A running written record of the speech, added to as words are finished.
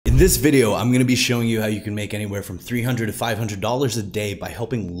In this video, I'm going to be showing you how you can make anywhere from $300 to $500 a day by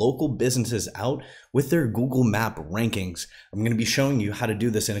helping local businesses out with their Google Map rankings. I'm going to be showing you how to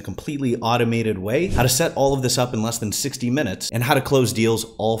do this in a completely automated way, how to set all of this up in less than 60 minutes, and how to close deals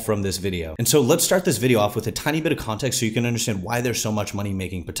all from this video. And so let's start this video off with a tiny bit of context so you can understand why there's so much money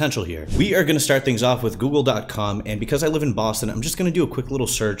making potential here. We are going to start things off with google.com, and because I live in Boston, I'm just going to do a quick little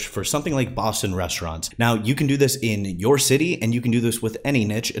search for something like Boston restaurants. Now, you can do this in your city, and you can do this with any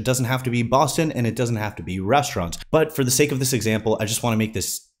niche. It doesn't have to be Boston, and it doesn't have to be restaurants. But for the sake of this example, I just want to make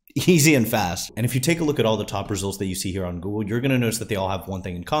this easy and fast. And if you take a look at all the top results that you see here on Google, you're going to notice that they all have one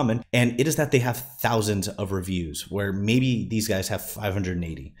thing in common, and it is that they have thousands of reviews, where maybe these guys have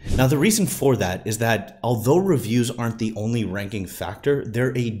 580. Now, the reason for that is that although reviews aren't the only ranking factor,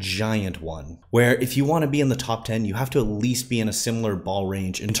 they're a giant one, where if you want to be in the top 10, you have to at least be in a similar ball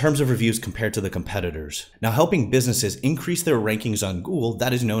range in terms of reviews compared to the competitors. Now, helping businesses increase their rankings on Google,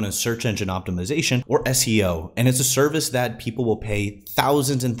 that is known as search engine optimization, or SEO, and it's a service that people will pay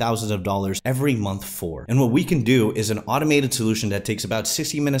thousands and thousands of dollars every month for. And what we can do is an automated solution that takes about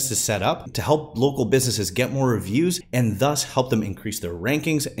 60 minutes to set up to help local businesses get more reviews and thus help them increase their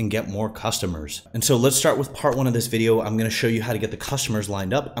rankings and get more customers. And so let's start with part one of this video. I'm going to show you how to get the customers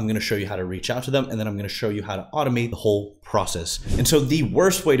lined up. I'm going to show you how to reach out to them, and then I'm going to show you how to automate the whole process. And so the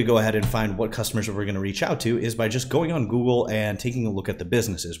worst way to go ahead and find what customers we're going to reach out to is by just going on Google and taking a look at the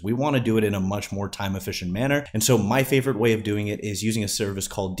businesses. We want to do it in a much more time efficient manner. And so my favorite way of doing it is using a service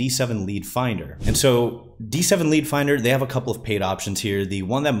called D7 Lead Finder. And so D7 Lead Finder, they have a couple of paid options here. The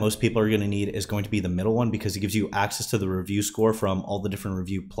one that most people are going to need is going to be the middle one, because it gives you access to the review score from all the different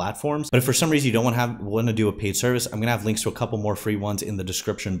review platforms. But if for some reason you don't want to do a paid service, I'm going to have links to a couple more free ones in the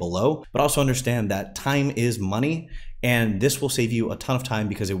description below. But also understand that time is money, and this will save you a ton of time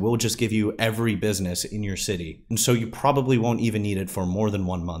because it will just give you every business in your city. And so you probably won't even need it for more than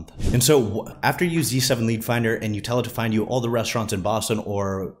 1 month. And so after you use D7 Lead Finder and you tell it to find you all the restaurants in Boston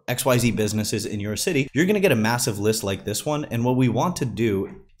or XYZ businesses in your city, you're going to get a massive list like this one. And what we want to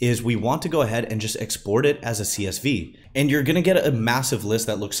do is we want to go ahead and just export it as a CSV. And you're going to get a massive list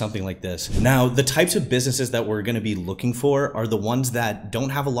that looks something like this. Now, the types of businesses that we're going to be looking for are the ones that don't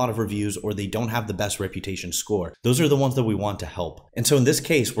have a lot of reviews or they don't have the best reputation score. Those are the ones that we want to help. And so in this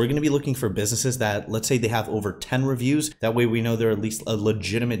case, we're going to be looking for businesses that, let's say they have over 10 reviews. That way we know they're at least a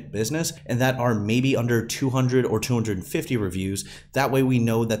legitimate business, and that are maybe under 200 or 250 reviews. That way we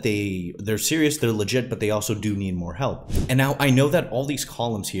know that they're serious, they're legit, but they also do need more help. And now I know that all these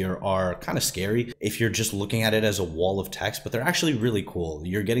columns here are kind of scary if you're just looking at it as a wall of text, but they're actually really cool.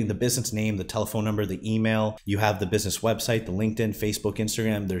 You're getting the business name, the telephone number, the email, you have the business website, the LinkedIn, Facebook,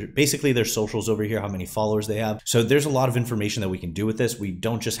 Instagram. They're basically their socials over here, how many followers they have. So there's a lot of information that we can do with this. We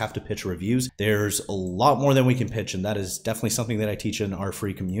don't just have to pitch reviews. There's a lot more than we can pitch, and that is definitely something that I teach in our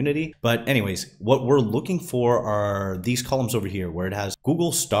free community. But anyways, what we're looking for are these columns over here where it has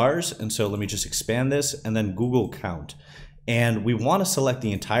Google stars. And so let me just expand this, and then Google count. And we want to select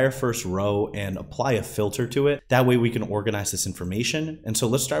the entire first row and apply a filter to it. That way we can organize this information. And so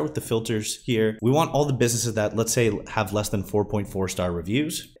let's start with the filters here. We want all the businesses that, let's say, have less than 4.4 star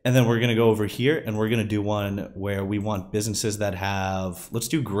reviews. And then we're going to go over here and we're going to do one where we want businesses that have, let's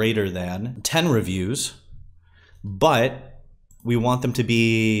do greater than 10 reviews, but we want them to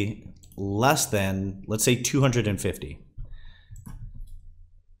be less than, let's say, 250.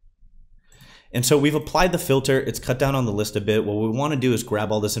 And so we've applied the filter. It's cut down on the list a bit. What we want to do is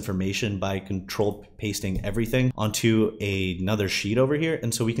grab all this information by control pasting everything onto another sheet over here.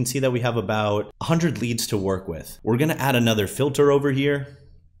 And so we can see that we have about 100 leads to work with. We're going to add another filter over here.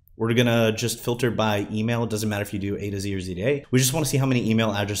 We're going to just filter by email. It doesn't matter if you do A to Z or Z to A. We just want to see how many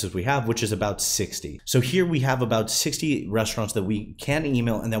email addresses we have, which is about 60. So here we have about 60 restaurants that we can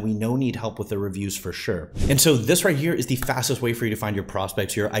email and that we know need help with their reviews for sure. And so this right here is the fastest way for you to find your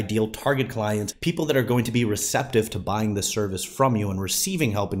prospects, your ideal target clients, people that are going to be receptive to buying this service from you and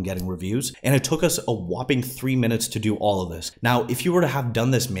receiving help and getting reviews. And it took us a whopping 3 minutes to do all of this. Now, if you were to have done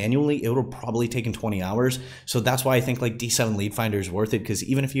this manually, it would have probably taken 20 hours. So that's why I think like D7 Lead Finder is worth it, because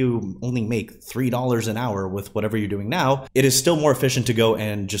even if you only make $3 an hour with whatever you're doing now, it is still more efficient to go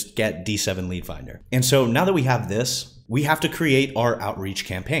and just get D7 Lead Finder. And so now that we have this, we have to create our outreach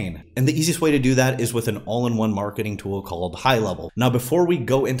campaign. And the easiest way to do that is with an all-in-one marketing tool called GoHighlevel. Now, before we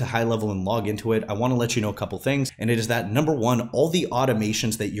go into GoHighlevel and log into it, I want to let you know a couple things. And it is that number one, all the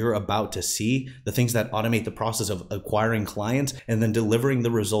automations that you're about to see, the things that automate the process of acquiring clients and then delivering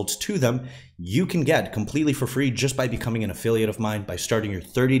the results to them, you can get completely for free just by becoming an affiliate of mine by starting your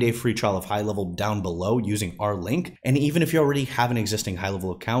 30-day free trial of GoHighlevel down below using our link. And even if you already have an existing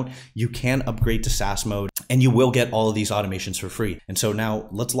GoHighlevel account, you can upgrade to SaaS mode and you will get all of these automations for free. And so now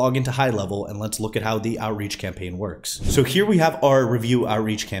let's log into HighLevel and let's look at how the outreach campaign works. So here we have our review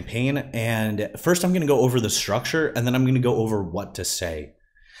outreach campaign. And first I'm going to go over the structure, and then I'm going to go over what to say.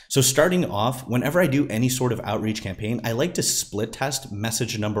 So starting off, whenever I do any sort of outreach campaign, I like to split test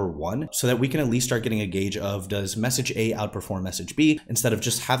message number 1 so that we can at least start getting a gauge of, does message A outperform message B, instead of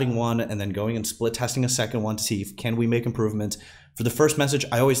just having one and then going and split testing a second one to see if can we make improvements. For the first message,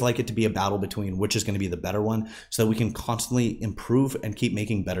 I always like it to be a battle between which is going to be the better one so that we can constantly improve and keep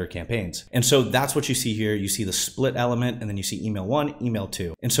making better campaigns. And so that's what you see here. You see the split element, and then you see email 1, email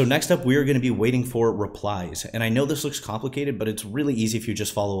 2. And so next up, we are going to be waiting for replies. And I know this looks complicated, but it's really easy if you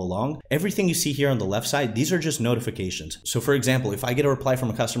just follow along. Everything you see here on the left side, these are just notifications. So for example, if I get a reply from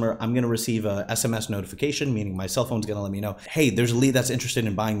a customer, I'm going to receive a SMS notification, meaning my cell phone's going to let me know, hey, there's a lead that's interested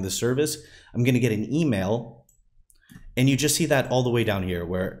in buying this service. I'm going to get an email. And you just see that all the way down here,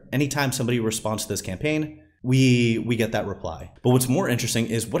 where anytime somebody responds to this campaign, we get that reply. But what's more interesting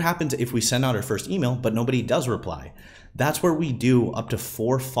is what happens if we send out our first email, but nobody does reply. That's where we do up to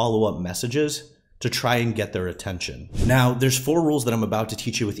 4 follow-up messages to try and get their attention. Now, there's 4 rules that I'm about to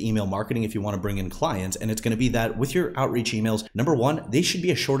teach you with email marketing if you want to bring in clients, and it's going to be that with your outreach emails, number 1, they should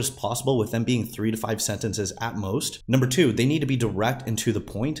be as short as possible, with them being 3 to 5 sentences at most. Number 2, they need to be direct and to the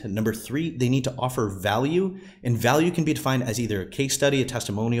point. And number 3, they need to offer value, and value can be defined as either a case study, a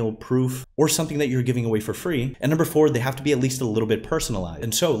testimonial, proof, or something that you're giving away for free. And number 4, they have to be at least a little bit personalized.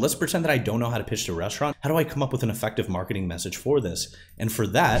 And so let's pretend that I don't know how to pitch to a restaurant. How do I come up with an effective marketing message for this? And for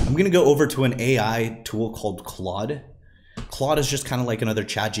that, I'm going to go over to an AI tool called Claude. Claude is just kind of like another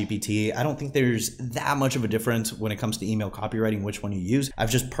ChatGPT. I don't think there's that much of a difference when it comes to email copywriting, which one you use.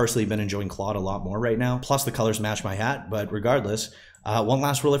 I've just personally been enjoying Claude a lot more right now. Plus the colors match my hat, but regardless, one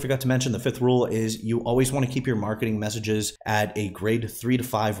last rule I forgot to mention, the 5th rule is you always want to keep your marketing messages at a grade 3 to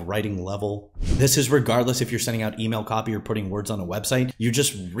 5 writing level. This is regardless if you're sending out email copy or putting words on a website. You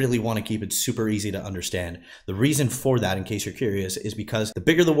just really want to keep it super easy to understand. The reason for that, in case you're curious, is because the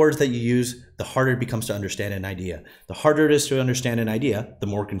bigger the words that you use, the harder it becomes to understand an idea. The harder it is to understand an idea, the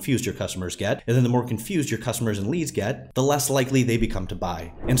more confused your customers get. And then the more confused your customers and leads get, the less likely they become to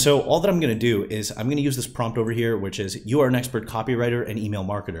buy. And so all that I'm going to do is I'm going to use this prompt over here, which is, you are an expert copywriter and email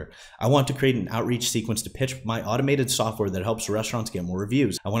marketer. I want to create an outreach sequence to pitch my automated software that helps restaurants get more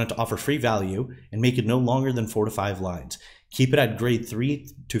reviews. I want it to offer free value and make it no longer than 4 to 5 lines. Keep it at grade 3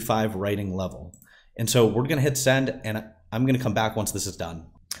 to 5 writing level. And so we're going to hit send, and I'm going to come back once this is done.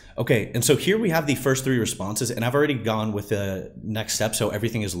 Okay, and so here we have the first 3 responses, and I've already gone with the next step, so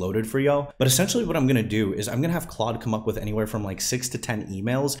everything is loaded for y'all. But essentially what I'm gonna do is I'm gonna have Claude come up with anywhere from like 6 to 10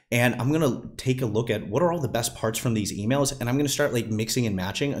 emails, and I'm gonna take a look at what are all the best parts from these emails, and I'm gonna start like mixing and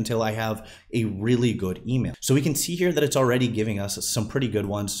matching until I have a really good email. So we can see here that it's already giving us some pretty good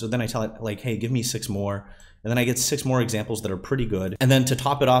ones. So then I tell it like, hey, give me 6 more. And then I get 6 more examples that are pretty good. And then to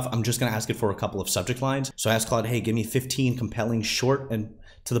top it off, I'm just gonna ask it for a couple of subject lines. So I ask Claude, hey, give me 15 compelling, short, and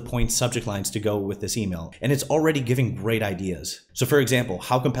to the point subject lines to go with this email. And it's already giving great ideas. So for example,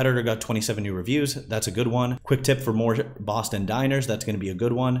 how competitor got 27 new reviews, that's a good one. Quick tip for more Boston diners, that's gonna be a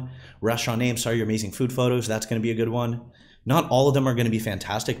good one. Restaurant name, sorry, your amazing food photos, that's gonna be a good one. Not all of them are going to be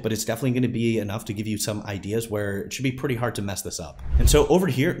fantastic, but it's definitely going to be enough to give you some ideas where it should be pretty hard to mess this up. And so over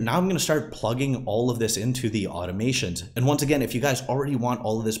here, now I'm going to start plugging all of this into the automations. And once again, if you guys already want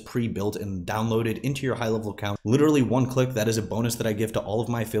all of this pre-built and downloaded into your HighLevel account, literally one click, that is a bonus that I give to all of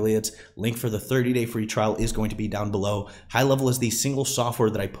my affiliates. Link for the 30-day free trial is going to be down below. HighLevel is the single software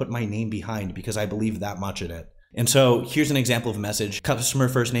that I put my name behind because I believe that much in it. And so here's an example of a message. Customer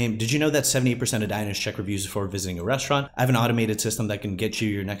first name. Did you know that 78% of diners check reviews before visiting a restaurant? I have an automated system that can get you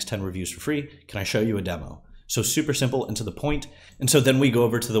your next 10 reviews for free. Can I show you a demo? So super simple and to the point. And so then we go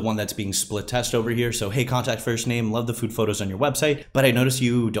over to the one that's being split test over here. So, hey, contact first name, love the food photos on your website, but I notice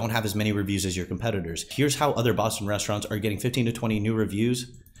you don't have as many reviews as your competitors. Here's how other Boston restaurants are getting 15 to 20 new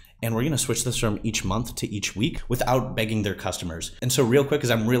reviews. And we're going to switch this from each month to each week without begging their customers. And so real quick, because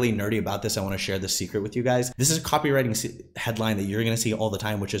I'm really nerdy about this, I want to share this secret with you guys. This is a copywriting headline that you're going to see all the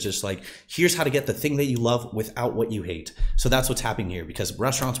time, which is just like, here's how to get the thing that you love without what you hate. So that's what's happening here, because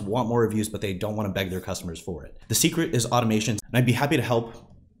restaurants want more reviews, but they don't want to beg their customers for it. The secret is automations, and I'd be happy to help.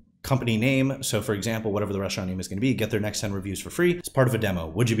 Company name. So for example, whatever the restaurant name is going to be, get their next 10 reviews for free. It's part of a demo.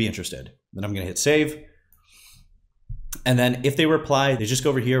 Would you be interested? Then I'm going to hit save. And then if they reply, they just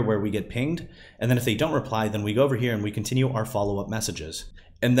go over here where we get pinged. And then if they don't reply, then we go over here and we continue our follow-up messages.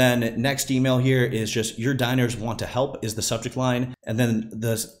 And then next email here is just, your diners want to help is the subject line. And then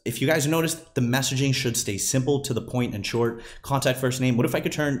if you guys notice, the messaging should stay simple, to the point, and short. Contact first name. What if I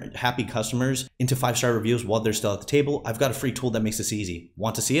could turn happy customers into 5-star reviews while they're still at the table? I've got a free tool that makes this easy.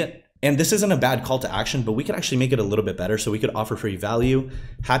 Want to see it? And this isn't a bad call to action, but we could actually make it a little bit better. So we could offer free value.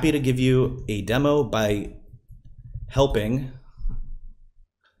 Happy to give you a demo by helping.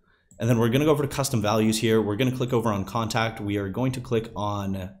 And then we're going to go over to custom values here. We're going to click over on contact. We are going to click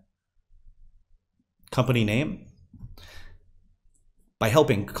on company name. By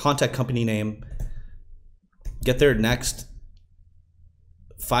helping, contact company name, get their next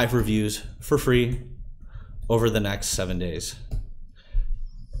 5 reviews for free over the next 7 days.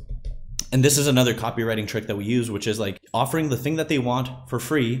 And this is another copywriting trick that we use, which is like offering the thing that they want for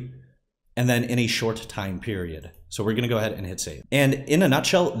free and then in a short time period. So we're going to go ahead and hit save. And in a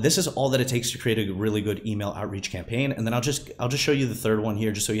nutshell, this is all that it takes to create a really good email outreach campaign. And then I'll just show you the third one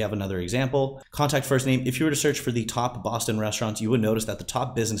here, just so you have another example. Contact first name. If you were to search for the top Boston restaurants, you would notice that the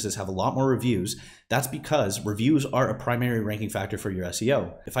top businesses have a lot more reviews. That's because reviews are a primary ranking factor for your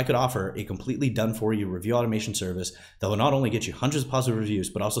SEO. If I could offer a completely done for you review automation service that will not only get you hundreds of positive reviews,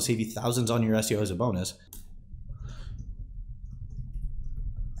 but also save you thousands on your SEO as a bonus,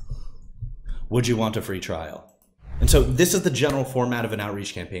 would you want a free trial? And so this is the general format of an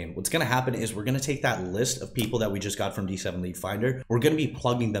outreach campaign. What's going to happen is we're going to take that list of people that we just got from D7 Lead Finder. We're going to be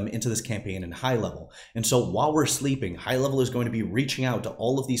plugging them into this campaign in HighLevel. And so while we're sleeping, HighLevel is going to be reaching out to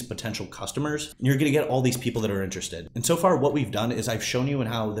all of these potential customers. And you're going to get all these people that are interested. And so far what we've done is I've shown you in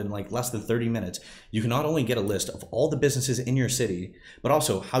how in like less than 30 minutes, you can not only get a list of all the businesses in your city, but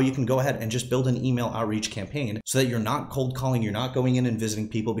also how you can go ahead and just build an email outreach campaign so that you're not cold calling, you're not going in and visiting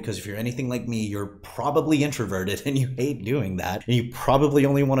people, because if you're anything like me, you're probably introverted and you hate doing that. And you probably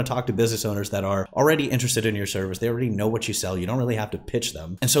only want to talk to business owners that are already interested in your service. They already know what you sell. You don't really have to pitch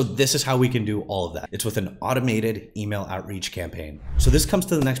them. And so this is how we can do all of that. It's with an automated email outreach campaign. So this comes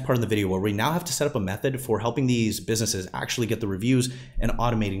to the next part of the video where we now have to set up a method for helping these businesses actually get the reviews and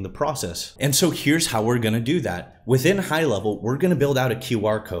automating the process. And so here's how we're going to do that. Within HighLevel, we're going to build out a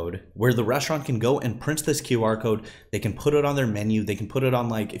QR code where the restaurant can go and print this QR code. They can put it on their menu. They can put it on,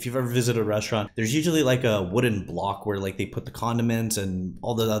 like, if you've ever visited a restaurant, there's usually like a wooden block where like they put the condiments and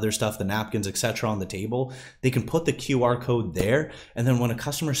all the other stuff, the napkins, etc. on the table. They can put the QR code there. And then when a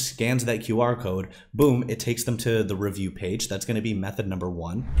customer scans that QR code, boom, it takes them to the review page. That's going to be method number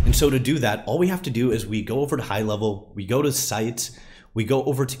 1. And so to do that, all we have to do is we go over to HighLevel, we go to sites, we go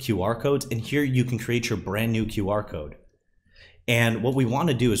over to QR codes, and here you can create your brand new QR code. And what we want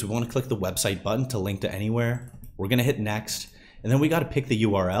to do is we want to click the website button to link to anywhere. We're going to hit next, and then we got to pick the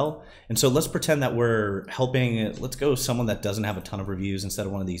URL. And so let's pretend that we're helping, let's go someone that doesn't have a ton of reviews instead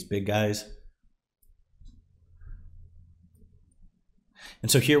of one of these big guys.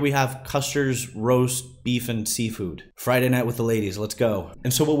 And so here we have Custer's roast beef and seafood. Friday night with the ladies, let's go.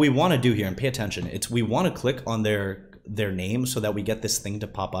 And so what we want to do here, and pay attention, we want to click on their name so that we get this thing to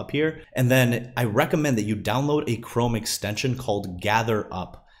pop up here. And then I recommend that you download a Chrome extension called Gather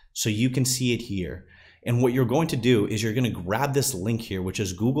Up so you can see it here. And what you're going to do is you're going to grab this link here, which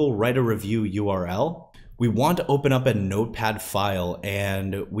is Google Write a Review URL. We want to open up a notepad file,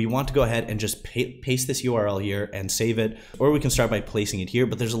 and we want to go ahead and just paste this URL here and save it, or we can start by placing it here,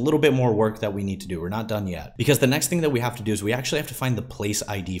 but there's a little bit more work that we need to do. We're not done yet, because the next thing that we have to do is we actually have to find the place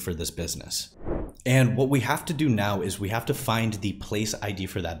ID for this business. And what we have to do now is we have to find the place ID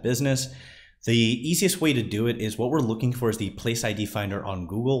for that business. The easiest way to do it is what we're looking for is the place ID finder on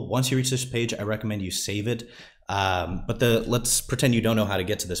Google. Once you reach this page, I recommend you save it. Let's pretend you don't know how to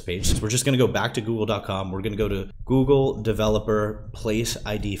get to this page. So we're just going to go back to google.com. We're going to go to Google Developer Place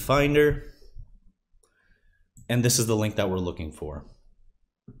ID Finder. And this is the link that we're looking for.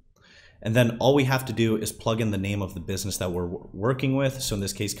 And then all we have to do is plug in the name of the business that we're working with. So in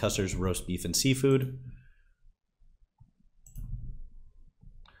this case, Custer's roast beef and seafood.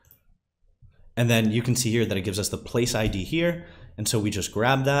 And then you can see here that it gives us the place ID here. And so we just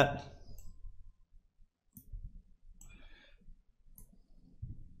grab that.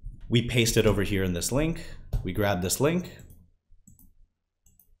 We paste it over here in this link. We grab this link.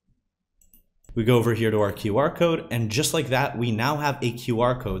 We go over here to our QR code, and just like that, we now have a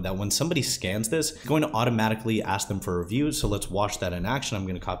QR code that when somebody scans this, it's going to automatically ask them for reviews. So let's watch that in action. I'm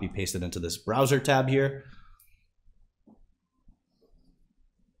going to copy paste it into this browser tab here.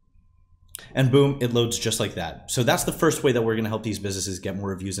 And boom, it loads just like that. So that's the first way that we're going to help these businesses get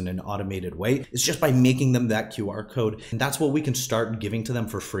more reviews in an automated way. It's just by making them that QR code. And that's what we can start giving to them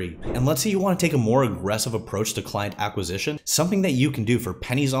for free. And let's say you want to take a more aggressive approach to client acquisition. Something that you can do for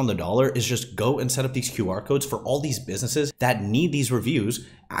pennies on the dollar is just go and set up these QR codes for all these businesses that need these reviews.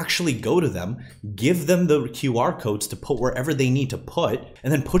 Actually go to them, give them the QR codes to put wherever they need to put,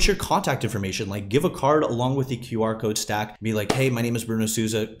 and then put your contact information, like give a card along with the QR code stack. Be like, hey, my name is Bruno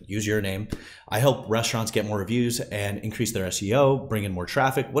Souza, use your name. I help restaurants get more reviews and increase their SEO, bring in more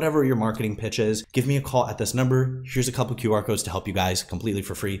traffic, whatever your marketing pitch is. Give me a call at this number. Here's a couple QR codes to help you guys completely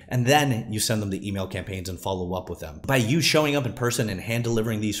for free. And then you send them the email campaigns and follow up with them. By you showing up in person and hand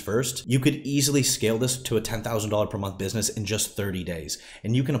delivering these first, you could easily scale this to a $10,000 per month business in just 30 days.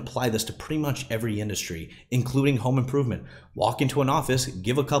 And you can apply this to pretty much every industry, including home improvement. Walk into an office,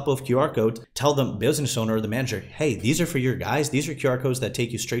 give a couple of QR codes, tell the business owner or the manager, hey, these are for your guys. These are QR codes that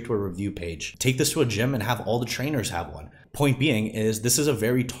take you straight to a review page. Take this to a gym and have all the trainers have one. Point being is this is a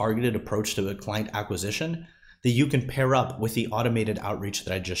very targeted approach to a client acquisition that you can pair up with the automated outreach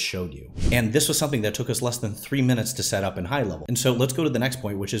that I just showed you. And this was something that took us less than 3 minutes to set up in HighLevel. And so let's go to the next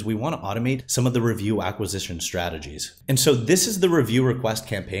point, which is we want to automate some of the review acquisition strategies. And so this is the review request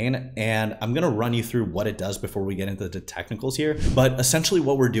campaign, and I'm going to run you through what it does before we get into the technicals here. But essentially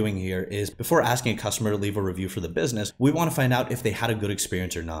what we're doing here is before asking a customer to leave a review for the business, we want to find out if they had a good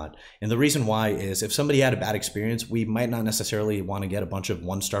experience or not. And the reason why is if somebody had a bad experience, we might not necessarily want to get a bunch of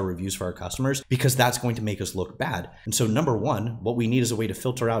 1-star reviews for our customers because that's going to make us look bad. And so number one, what we need is a way to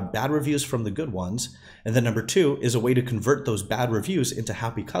filter out bad reviews from the good ones. And then number two is a way to convert those bad reviews into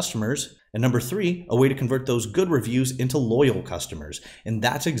happy customers. And number three, a way to convert those good reviews into loyal customers. And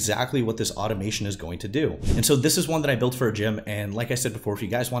that's exactly what this automation is going to do. And so this is one that I built for a gym. And like I said before, if you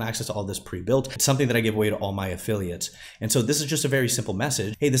guys want access to all this pre-built, it's something that I give away to all my affiliates. And so this is just a very simple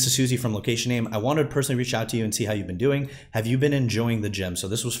message. Hey, this is Susie from Location Name. I wanted to personally reach out to you and see how you've been doing. Have you been enjoying the gym? So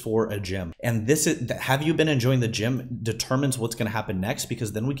this was for a gym. And this is, have you been enjoying the gym determines what's going to happen next,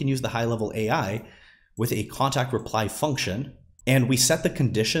 because then we can use the HighLevel AI with a contact reply function. And we set the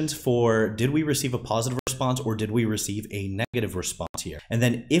conditions for, did we receive a positive response or did we receive a negative response here? And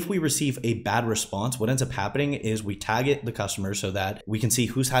then if we receive a bad response, what ends up happening is we tag it the customer so that we can see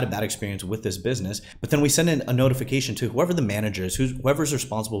who's had a bad experience with this business. But then we send in a notification to whoever the manager is, whoever's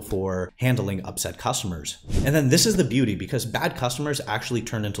responsible for handling upset customers. And then this is the beauty, because bad customers actually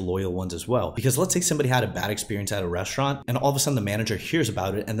turn into loyal ones as well. Because let's say somebody had a bad experience at a restaurant and all of a sudden the manager hears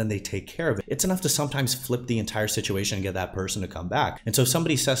about it and then they take care of it. It's enough to sometimes flip the entire situation and get that person to come back. And so if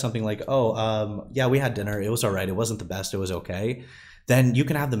somebody says something like, oh, yeah, we had dinner. It was all right. It wasn't the best. It was okay. Then you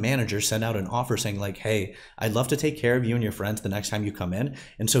can have the manager send out an offer saying like, hey, I'd love to take care of you and your friends the next time you come in.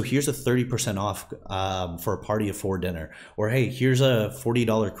 And so here's a 30% off for a party of 4 dinner. Or hey, here's a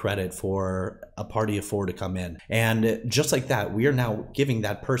 $40 credit for a party of 4 to come in. And just like that, we are now giving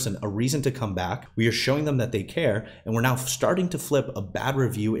that person a reason to come back. We are showing them that they care. And we're now starting to flip a bad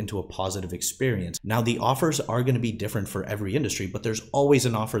review into a positive experience. Now the offers are going to be different for every industry, but there's always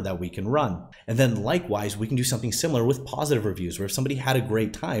an offer that we can run. And then likewise, we can do something similar with positive reviews, where if somebody had a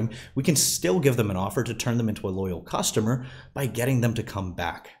great time, we can still give them an offer to turn them into a loyal customer by getting them to come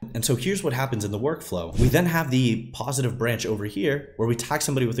back. And so here's what happens in the workflow. We then have the positive branch over here where we tag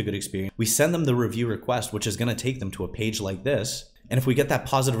somebody with a good experience. We send them the review request, which is going to take them to a page like this. And if we get that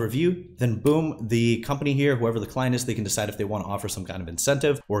positive review, then boom, the company here, whoever the client is, they can decide if they want to offer some kind of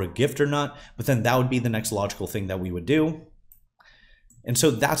incentive or a gift or not. But then that would be the next logical thing that we would do. And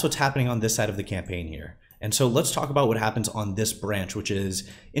so that's what's happening on this side of the campaign here. And so let's talk about what happens on this branch, which is,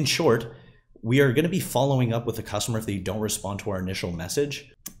 in short, we are going to be following up with the customer if they don't respond to our initial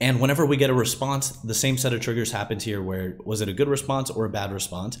message. And whenever we get a response, the same set of triggers happens here, where was it a good response or a bad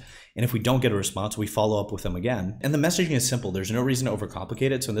response? And if we don't get a response, we follow up with them again. And the messaging is simple. There's no reason to overcomplicate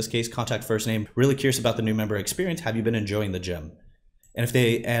it. So in this case, contact first name, really curious about the new member experience. Have you been enjoying the gym?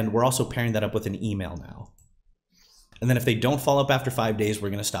 And we're also pairing that up with an email now. And then if they don't follow up after 5 days, we're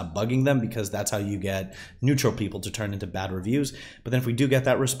going to stop bugging them, because that's how you get neutral people to turn into bad reviews. But then if we do get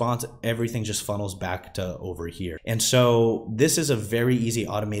that response, everything just funnels back to over here. And so this is a very easy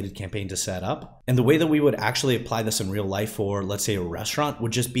automated campaign to set up. And the way that we would actually apply this in real life for, let's say, a restaurant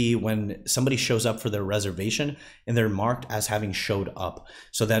would just be when somebody shows up for their reservation and they're marked as having showed up.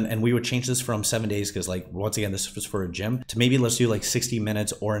 So then, and we would change this from 7 days, because like, once again, this was for a gym, to maybe let's do like 60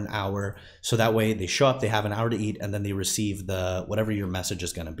 minutes or an hour. So that way they show up, they have an hour to eat, and then they receive the whatever your message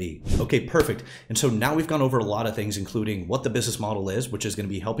is going to be. Okay, perfect. And so now we've gone over a lot of things, including what the business model is, which is going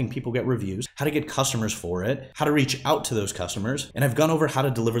to be helping people get reviews, how to get customers for it, how to reach out to those customers, and I've gone over how to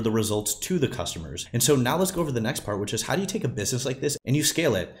deliver the results to the customers. And so now let's go over the next part, which is how do you take a business like this and you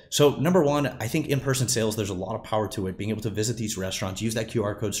scale it? So number one, I think in-person sales, there's a lot of power to it, being able to visit these restaurants, use that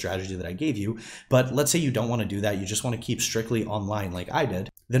QR code strategy that I gave you. But let's say you don't want to do that, you just want to keep strictly online like I did,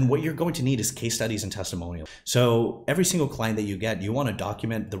 then what you're going to need is case studies and testimonials. So So every single client that you get, you want to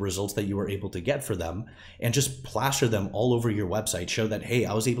document the results that you were able to get for them and just plaster them all over your website. Show that, hey,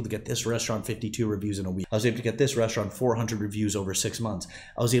 I was able to get this restaurant 52 reviews in a week. I was able to get this restaurant 400 reviews over 6 months.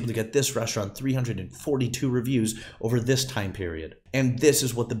 I was able to get this restaurant 342 reviews over this time period. And this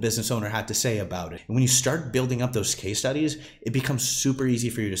is what the business owner had to say about it. And when you start building up those case studies, it becomes super easy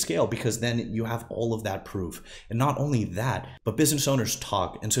for you to scale because then you have all of that proof. And not only that, but business owners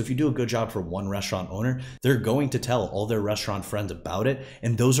talk. And so if you do a good job for one restaurant owner, they're going to tell all their restaurant friends about it.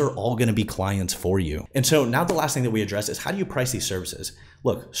 And those are all going to be clients for you. And so now the last thing that we address is, how do you price these services?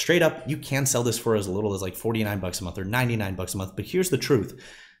 Look, straight up, you can sell this for as little as like 49 bucks a month or 99 bucks a month. But here's the truth.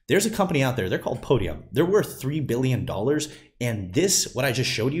 There's a company out there, they're called Podium. They're worth $3 billion. And this, what I just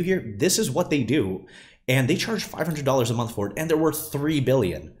showed you here, this is what they do. And they charge $500 a month for it, and they're worth $3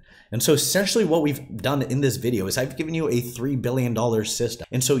 billion. And so essentially what we've done in this video is I've given you a $3 billion system.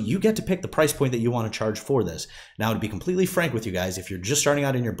 And so you get to pick the price point that you want to charge for this. Now, to be completely frank with you guys, if you're just starting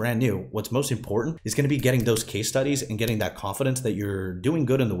out and you're brand new, what's most important is going to be getting those case studies and getting that confidence that you're doing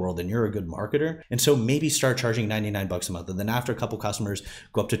good in the world and you're a good marketer. And so maybe start charging 99 bucks a month. And then after a couple customers,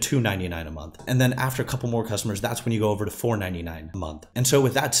 go up to $299 a month. And then after a couple more customers, that's when you go over to $499 a month. And so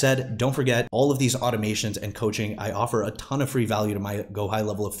with that said, don't forget all of these automations and coaching. I offer a ton of free value to my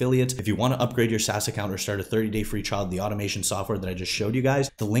GoHighlevel affiliates. If you want to upgrade your SaaS account or start a 30-day free trial of the automation software that I just showed you guys,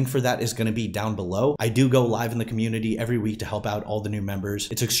 the link for that is going to be down below. I do go live in the community every week to help out all the new members.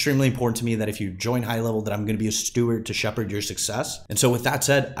 It's extremely important to me that if you join High Level, that I'm going to be a steward to shepherd your success. And so with that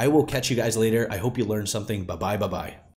said, I will catch you guys later. I hope you learned something. Bye-bye, bye-bye.